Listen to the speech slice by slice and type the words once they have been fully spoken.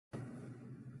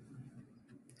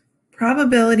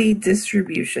Probability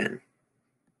distribution.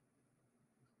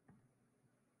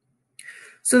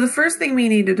 So the first thing we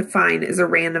need to define is a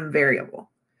random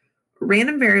variable. A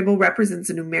random variable represents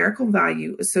a numerical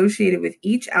value associated with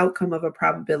each outcome of a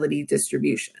probability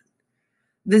distribution.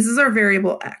 This is our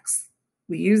variable x.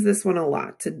 We use this one a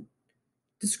lot to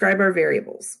describe our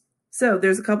variables. So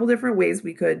there's a couple different ways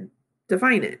we could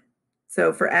define it.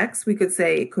 So for x, we could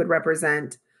say it could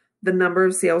represent the number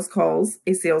of sales calls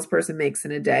a salesperson makes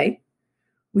in a day.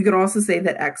 We could also say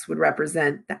that x would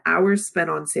represent the hours spent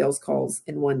on sales calls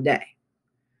in one day.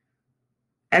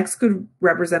 X could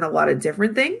represent a lot of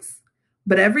different things,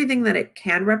 but everything that it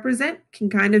can represent can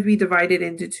kind of be divided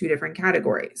into two different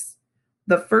categories.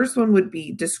 The first one would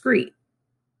be discrete.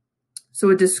 So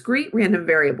a discrete random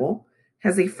variable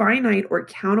has a finite or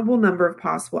countable number of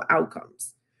possible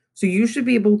outcomes. So you should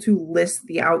be able to list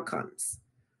the outcomes.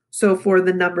 So for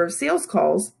the number of sales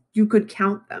calls, you could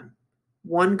count them.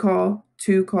 1 call,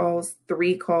 2 calls,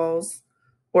 3 calls,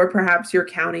 or perhaps you're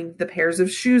counting the pairs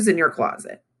of shoes in your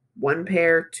closet. 1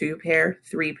 pair, 2 pair,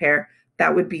 3 pair.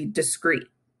 That would be discrete.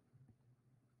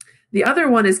 The other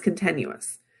one is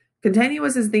continuous.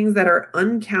 Continuous is things that are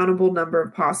uncountable number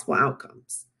of possible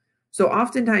outcomes. So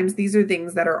oftentimes these are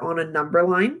things that are on a number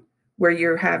line where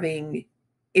you're having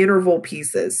interval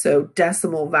pieces, so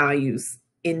decimal values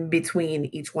in between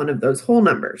each one of those whole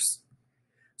numbers.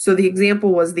 So the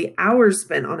example was the hours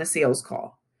spent on a sales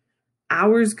call.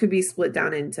 Hours could be split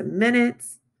down into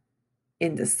minutes,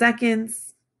 into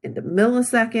seconds, into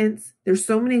milliseconds. There's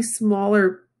so many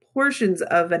smaller portions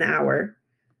of an hour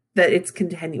that it's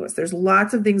continuous. There's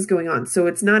lots of things going on. So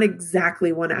it's not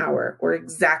exactly 1 hour or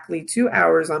exactly 2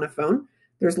 hours on a phone.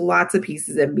 There's lots of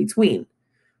pieces in between.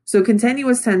 So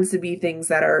continuous tends to be things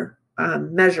that are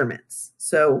measurements.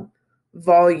 So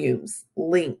volumes,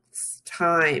 lengths,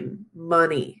 time,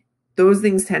 money, those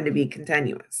things tend to be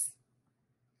continuous.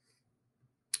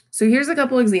 So here's a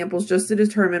couple examples just to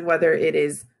determine whether it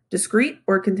is discrete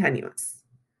or continuous.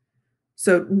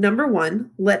 So number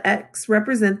 1, let X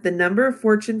represent the number of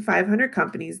Fortune 500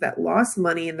 companies that lost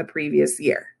money in the previous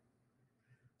year.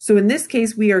 So in this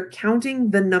case, we are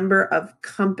counting the number of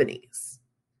companies.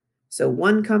 So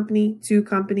 1 company, 2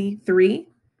 company, 3.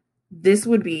 This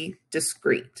would be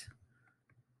discrete.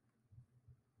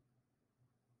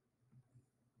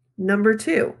 Number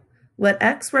 2, let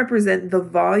X represent the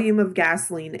volume of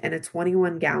gasoline in a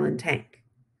 21-gallon tank.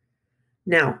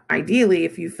 Now, ideally,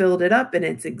 if you filled it up and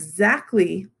it's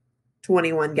exactly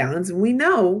 21 gallons, and we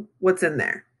know what's in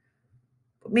there,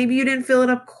 but maybe you didn't fill it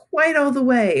up quite all the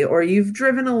way, or you've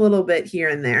driven a little bit here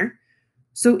and there.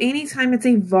 So anytime it's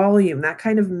a volume, that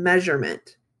kind of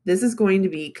measurement, this is going to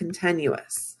be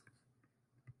continuous.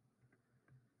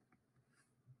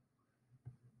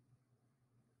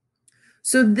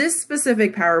 So this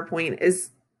specific PowerPoint is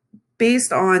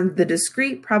based on the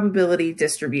discrete probability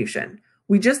distribution.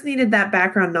 We just needed that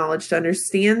background knowledge to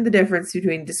understand the difference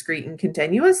between discrete and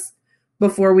continuous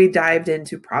before we dived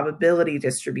into probability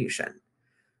distribution.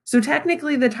 So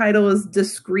technically the title is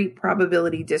discrete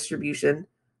probability distribution,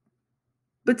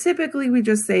 but typically we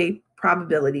just say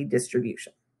probability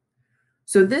distribution.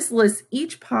 So this lists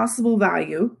each possible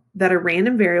value that a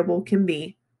random variable can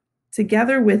be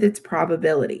together with its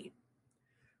probability.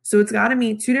 So it's got to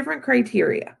meet 2 different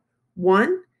criteria.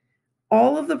 1,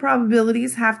 all of the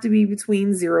probabilities have to be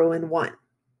between 0 and 1.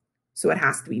 So it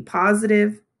has to be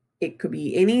positive. It could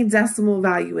be any decimal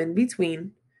value in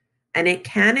between, and it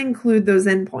can include those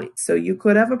endpoints. So you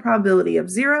could have a probability of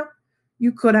 0,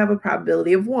 you could have a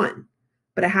probability of 1,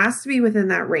 but it has to be within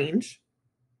that range.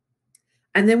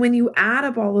 And then when you add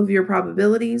up all of your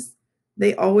probabilities,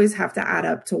 they always have to add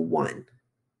up to 1.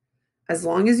 As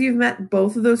long as you've met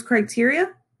both of those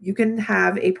criteria, you can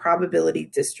have a probability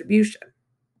distribution.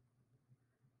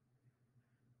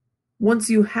 Once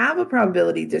you have a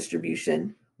probability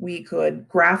distribution, we could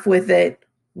graph with it,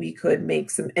 we could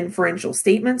make some inferential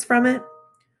statements from it.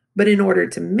 But in order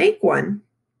to make one,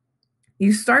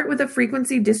 you start with a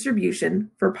frequency distribution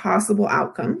for possible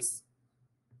outcomes.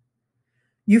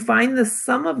 You find the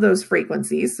sum of those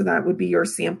frequencies, so that would be your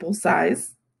sample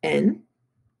size, n.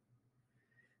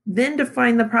 Then to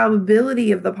find the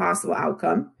probability of the possible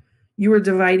outcome, you are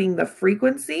dividing the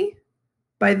frequency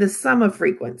by the sum of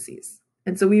frequencies.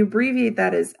 And so we abbreviate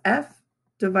that as F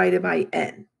divided by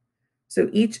N. So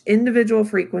each individual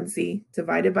frequency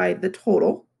divided by the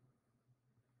total.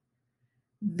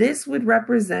 This would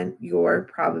represent your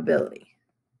probability.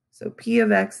 So P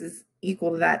of X is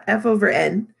equal to that F over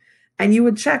N. And you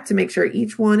would check to make sure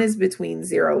each one is between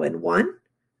 0 and 1.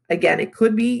 Again, it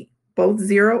could be both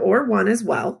 0 or 1 as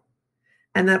well.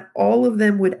 And that all of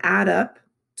them would add up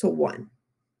to 1.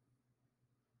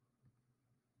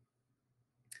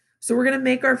 So we're going to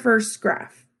make our first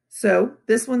graph. So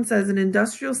this one says an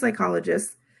industrial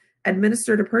psychologist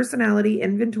administered a personality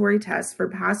inventory test for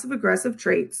passive-aggressive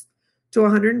traits to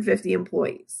 150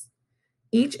 employees.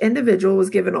 Each individual was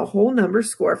given a whole number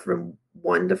score from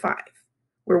 1 to 5,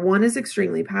 where 1 is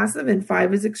extremely passive and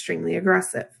 5 is extremely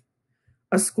aggressive.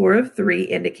 A score of 3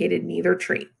 indicated neither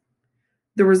trait.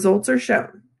 The results are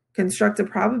shown. Construct a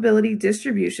probability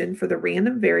distribution for the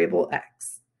random variable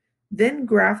x. Then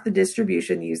graph the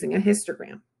distribution using a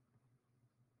histogram.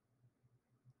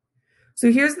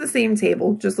 So here's the same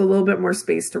table, just a little bit more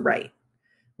space to write.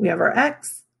 We have our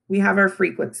x, we have our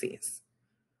frequencies.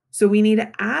 So we need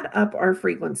to add up our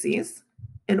frequencies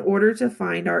in order to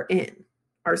find our n,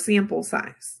 our sample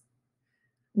size.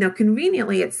 Now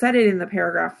conveniently, it said it in the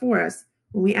paragraph for us.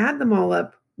 When we add them all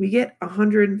up, we get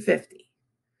 150.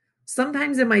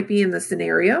 Sometimes it might be in the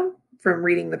scenario from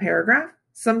reading the paragraph.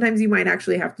 Sometimes you might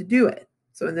actually have to do it.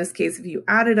 So in this case, if you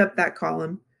added up that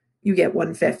column, you get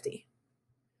 150.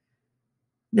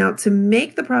 Now to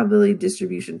make the probability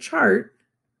distribution chart,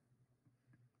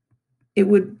 it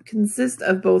would consist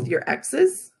of both your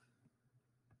x's,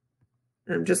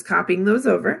 and I'm just copying those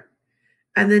over,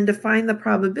 and then to find the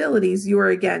probabilities, you are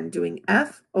again doing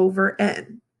f over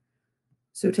n.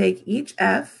 So take each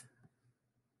f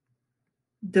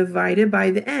divided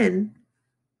by the n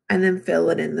and then fill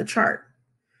it in the chart.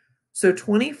 So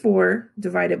 24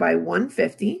 divided by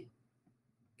 150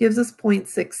 gives us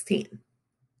 0.16.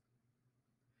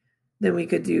 Then we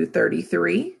could do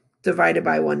 33 divided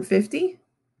by 150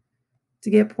 to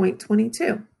get 0.22.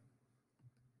 And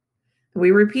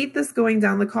we repeat this going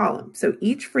down the column. So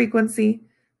each frequency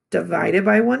divided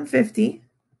by 150.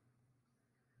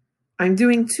 I'm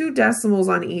doing 2 decimals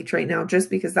on each right now just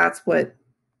because that's what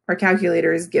our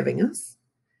calculator is giving us.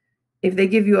 If they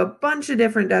give you a bunch of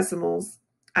different decimals,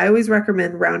 I always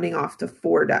recommend rounding off to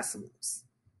 4 decimals.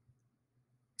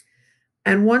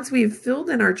 And once we've filled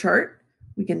in our chart,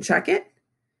 we can check it.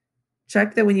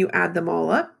 Check that when you add them all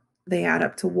up, they add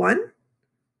up to 1.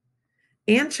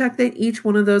 And check that each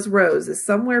one of those rows is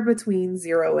somewhere between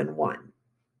 0 and 1.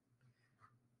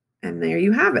 And there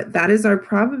you have it. That is our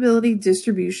probability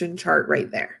distribution chart right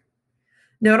there.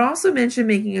 Now, it also mentioned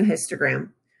making a histogram.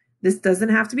 This doesn't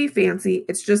have to be fancy.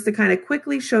 It's just to kind of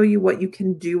quickly show you what you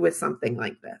can do with something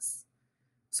like this.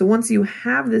 So once you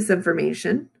have this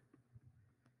information,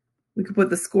 we could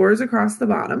put the scores across the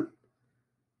bottom.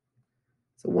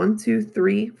 So 1, 2,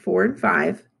 3, 4, and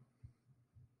 5.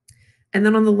 And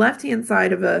then on the left-hand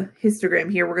side of a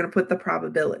histogram here, we're going to put the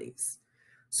probabilities.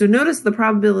 So notice the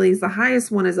probabilities, the highest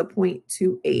one is a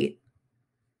 0.28.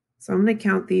 So I'm going to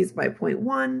count these by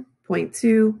 0.1,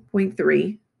 0.2,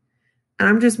 0.3. And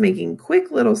I'm just making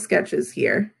quick little sketches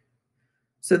here.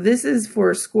 So this is for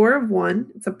a score of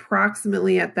 1. It's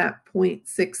approximately at that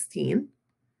 0.16.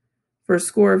 For a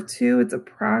score of 2, it's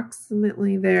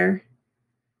approximately there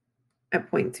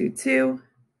at 0.22.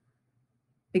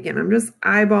 Again, I'm just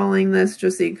eyeballing this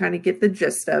just so you kind of get the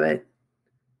gist of it.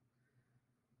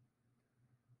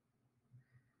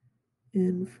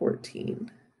 And 14.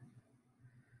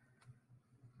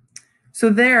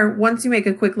 So there, once you make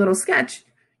a quick little sketch,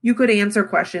 you could answer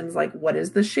questions like, what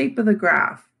is the shape of the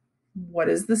graph? What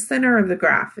is the center of the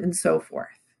graph? And so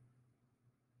forth.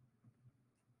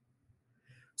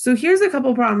 So here's a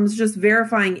couple problems just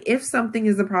verifying if something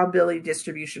is a probability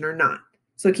distribution or not.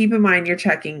 So keep in mind you're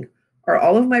checking, are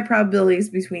all of my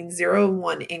probabilities between 0 and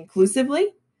 1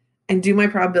 inclusively? And do my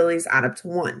probabilities add up to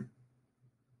 1?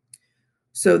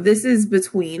 So this is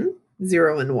between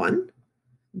 0 and 1.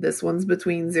 This one's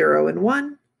between 0 and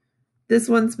 1. This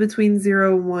one's between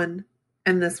 0 and 1.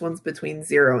 And this one's between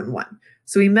 0 and 1.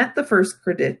 So we met the first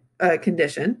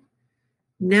condition.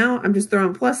 Now I'm just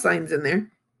throwing plus signs in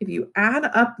there. If you add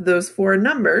up those 4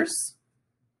 numbers,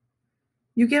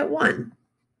 you get 1,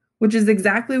 which is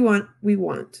exactly what we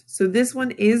want. So this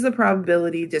one is a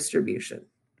probability distribution.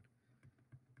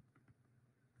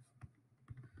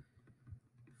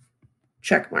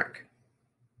 Check mark.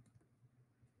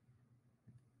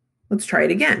 Let's try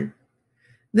it again.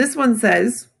 This one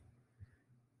says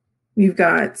we've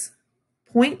got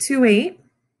 0.28,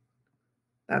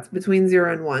 that's between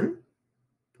 0 and 1.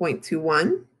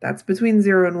 0.21, that's between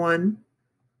 0 and 1.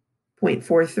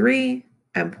 0.43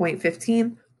 and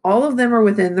 0.15. All of them are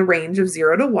within the range of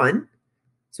 0 to 1.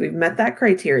 So we've met that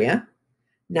criteria.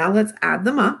 Now let's add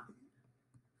them up.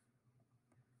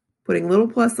 Putting little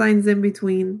plus signs in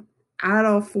between. Add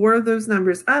all 4 of those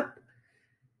numbers up.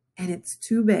 And it's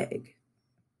too big.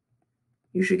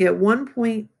 You should get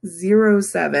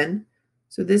 1.07.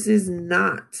 So this is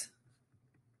not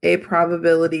a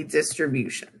probability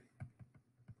distribution.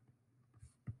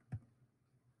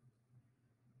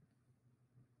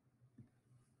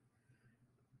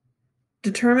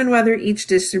 Determine whether each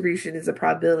distribution is a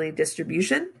probability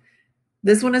distribution.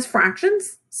 This one is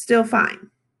fractions, still fine.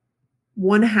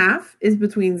 1/2 is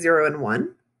between 0 and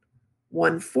 1.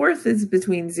 1/4 is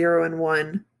between 0 and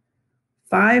 1.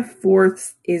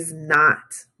 5/4 is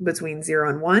not between 0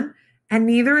 and 1, and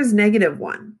neither is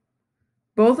 -1.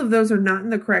 Both of those are not in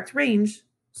the correct range,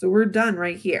 so we're done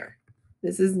right here.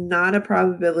 This is not a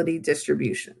probability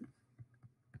distribution.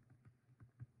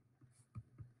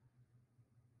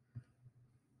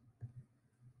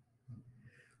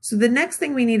 So the next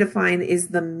thing we need to find is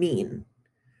the mean.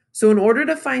 So in order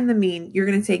to find the mean, you're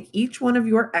going to take each one of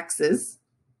your x's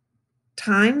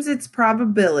times its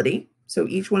probability. So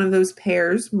each one of those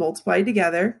pairs multiplied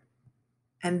together,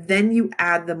 and then you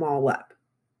add them all up.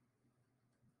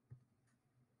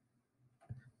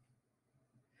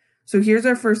 So here's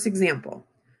our first example.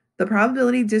 The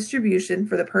probability distribution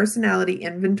for the personality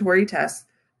inventory test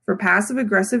for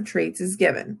passive-aggressive traits is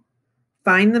given.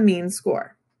 Find the mean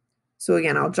score. So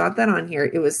again, I'll jot that on here.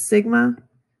 It was sigma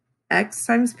x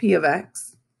times p of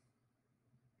x.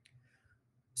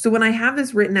 So when I have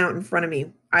this written out in front of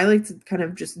me, I like to kind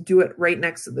of just do it right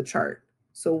next to the chart.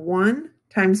 So 1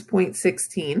 times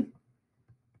 0.16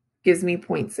 gives me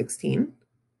 0.16.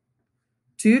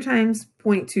 2 times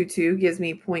 0.22 gives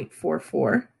me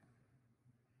 0.44.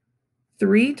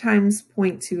 3 times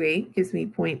 0.28 gives me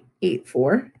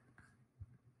 0.84.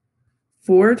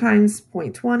 4 times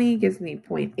 0.20 gives me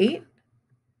 0.8.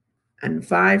 And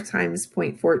 5 times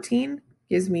 0.14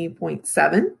 gives me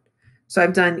 0.7. So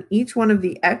I've done each one of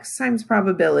the x times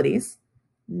probabilities.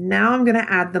 Now I'm going to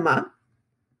add them up.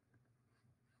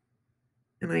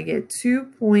 And I get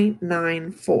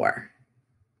 2.94.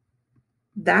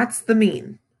 That's the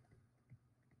mean.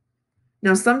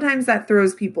 Now, sometimes that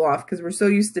throws people off because we're so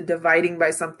used to dividing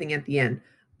by something at the end.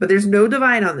 But there's no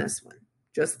divide on this one.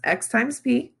 Just x times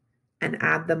p and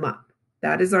add them up.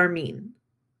 That is our mean.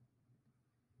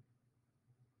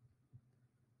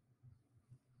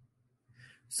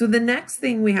 So the next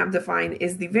thing we have to find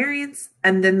is the variance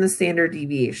and then the standard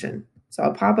deviation. So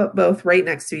I'll pop up both right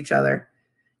next to each other.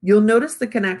 You'll notice the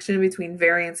connection between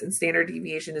variance and standard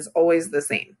deviation is always the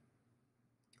same.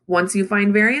 Once you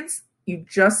find variance, you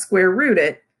just square root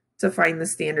it to find the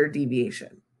standard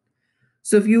deviation.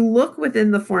 So if you look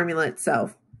within the formula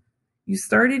itself, you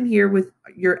start in here with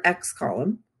your x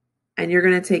column, and you're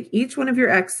going to take each one of your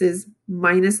x's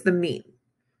minus the mean.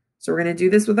 So we're going to do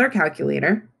this with our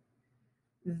calculator.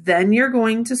 Then you're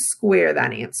going to square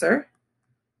that answer.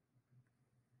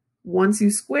 Once you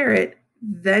square it,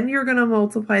 then you're going to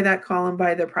multiply that column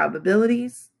by the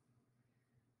probabilities.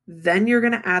 Then you're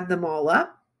going to add them all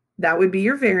up. That would be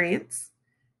your variance.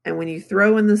 And when you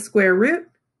throw in the square root,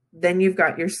 then you've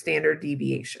got your standard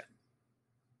deviation.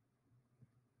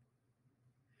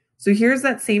 So here's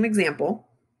that same example.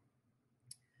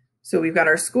 So we've got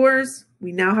our scores.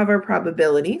 We now have our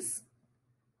probabilities.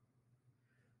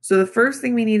 So the first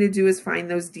thing we need to do is find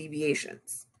those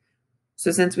deviations.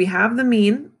 So since we have the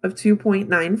mean of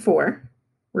 2.94,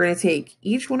 we're going to take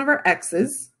each one of our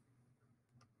x's.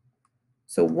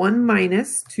 So 1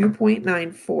 minus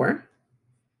 2.94,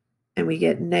 and we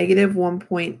get negative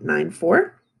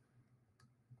 1.94.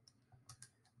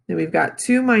 Then we've got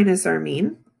 2 minus our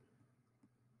mean,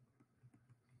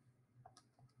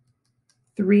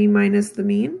 3 minus the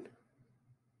mean,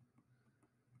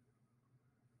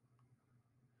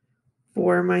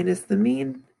 4 minus the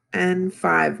mean, and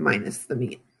 5 minus the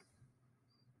mean.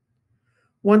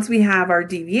 Once we have our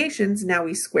deviations, now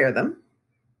we square them.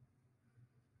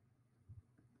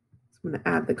 So I'm going to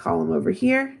add the column over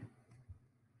here.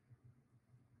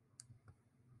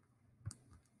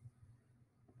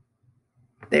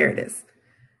 There it is.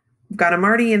 I've got them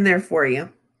already in there for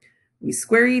you. We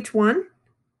square each one.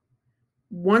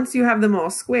 Once you have them all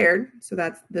squared, so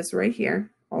that's this right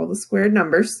here, all the squared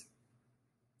numbers,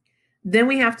 then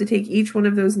we have to take each one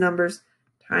of those numbers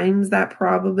times that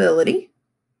probability.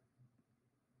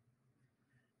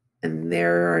 And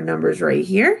there are our numbers right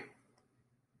here.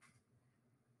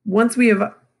 Once we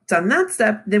have done that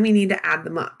step, then we need to add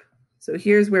them up. So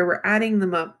here's where we're adding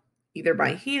them up, either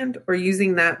by hand or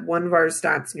using that one var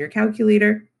stats in your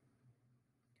calculator.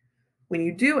 When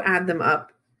you do add them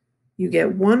up, you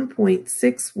get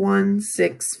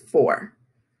 1.6164.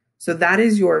 So that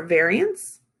is your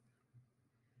variance.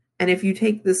 And if you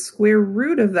take the square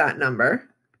root of that number,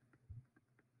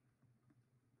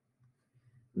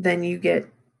 then you get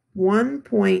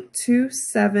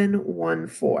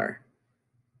 1.2714.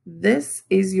 This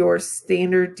is your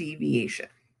standard deviation.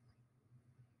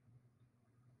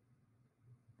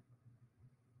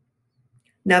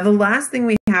 Now, the last thing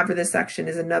we have for this section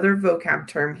is another vocab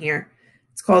term here,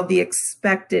 It's called the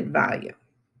expected value.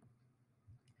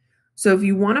 So if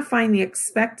you want to find the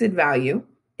expected value,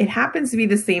 it happens to be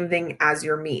the same thing as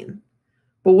your mean.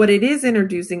 But what it is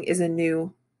introducing is a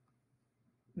new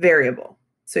variable.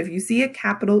 So if you see a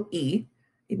capital E,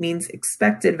 it means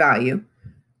expected value,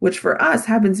 which for us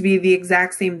happens to be the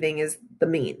exact same thing as the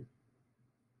mean.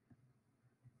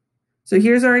 So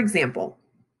here's our example.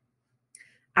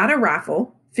 At a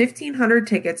raffle, 1,500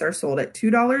 tickets are sold at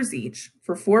 $2 each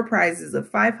for 4 prizes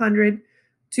of $500,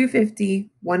 $250,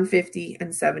 $150,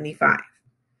 and $75.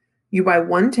 You buy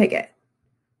 1 ticket,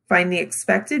 find the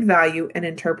expected value, and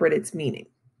interpret its meaning.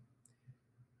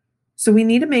 So we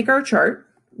need to make our chart.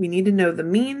 We need to know the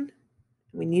mean.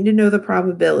 We need to know the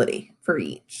probability for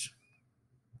each.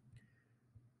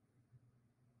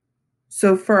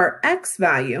 So for our X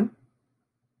value,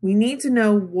 we need to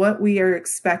know what we are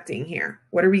expecting here.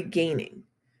 What are we gaining?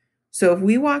 So if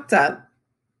we walked up,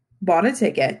 bought a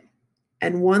ticket,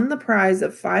 and won the prize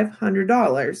of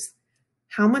 $500,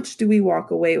 how much do we walk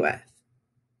away with?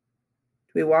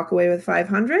 Do we walk away with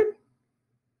 $500?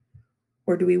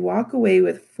 Or do we walk away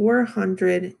with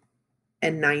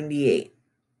 $498?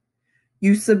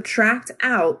 You subtract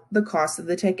out the cost of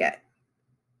the ticket.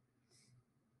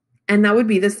 And that would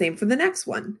be the same for the next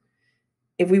one.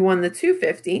 If we won the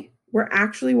 $250, we're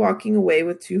actually walking away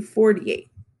with $248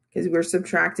 because we're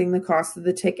subtracting the cost of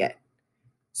the ticket.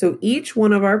 So each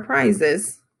one of our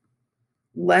prizes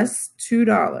less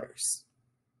 $2.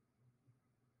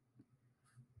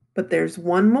 But there's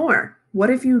one more. What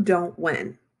if you don't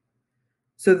win?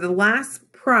 So the last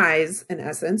prize, in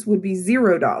essence, would be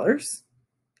 $0.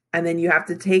 And then you have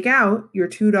to take out your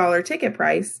 $2 ticket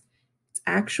price. It's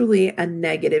actually a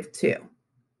 -2.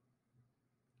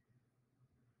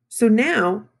 So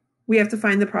now we have to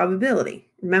find the probability.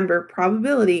 Remember,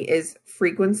 probability is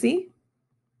frequency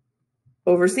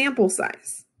over sample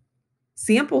size.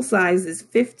 Sample size is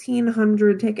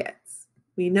 1,500 tickets.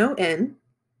 We know N,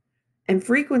 and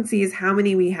frequency is how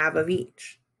many we have of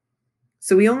each.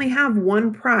 So we only have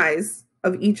 1 prize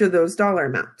of each of those dollar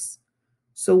amounts.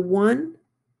 So 1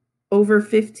 over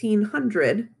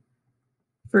 1,500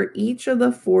 for each of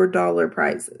the $4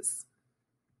 prizes.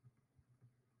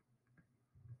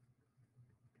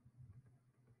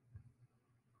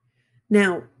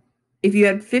 Now, if you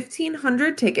had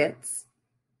 1,500 tickets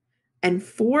and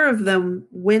 4 of them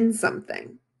win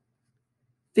something,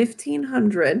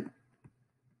 1,500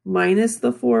 minus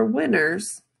the 4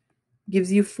 winners gives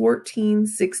you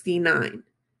 1,469.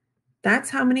 That's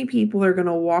how many people are going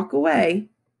to walk away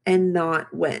and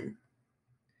not win.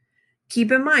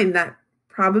 Keep in mind that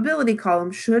probability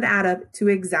column should add up to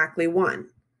exactly 1.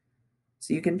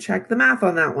 So you can check the math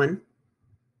on that one.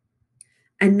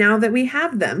 And now that we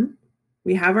have them,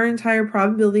 we have our entire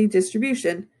probability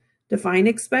distribution to find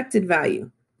expected value.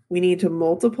 We need to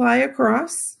multiply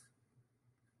across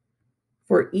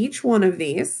for each one of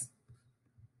these.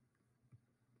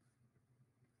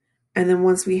 And then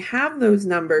once we have those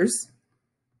numbers,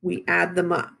 we add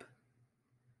them up.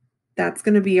 That's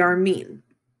going to be our mean.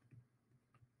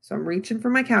 So I'm reaching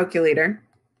for my calculator.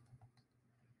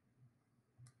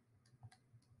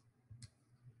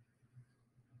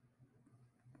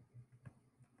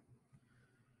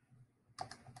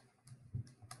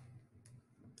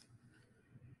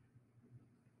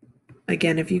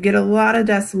 Again, if you get a lot of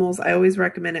decimals, I always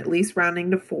recommend at least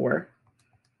rounding to 4.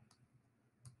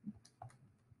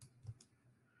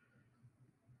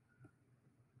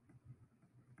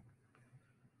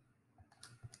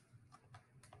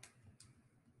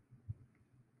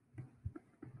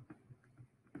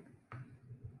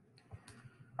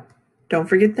 Don't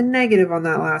forget the negative on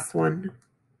that last one.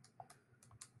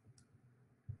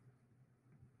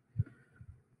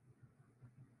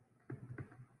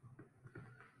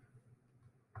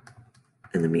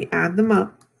 And then we add them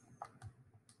up.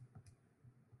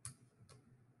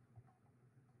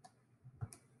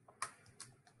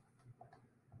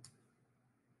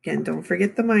 Again, don't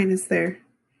forget the minus there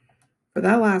for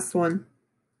that last one.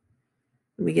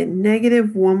 And we get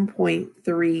negative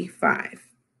 1.35.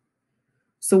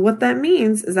 So what that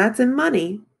means is that's in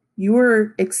money. You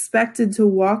are expected to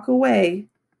walk away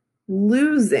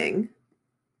losing,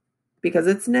 because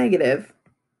it's negative,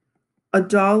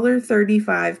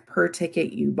 $1.35 per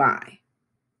ticket you buy.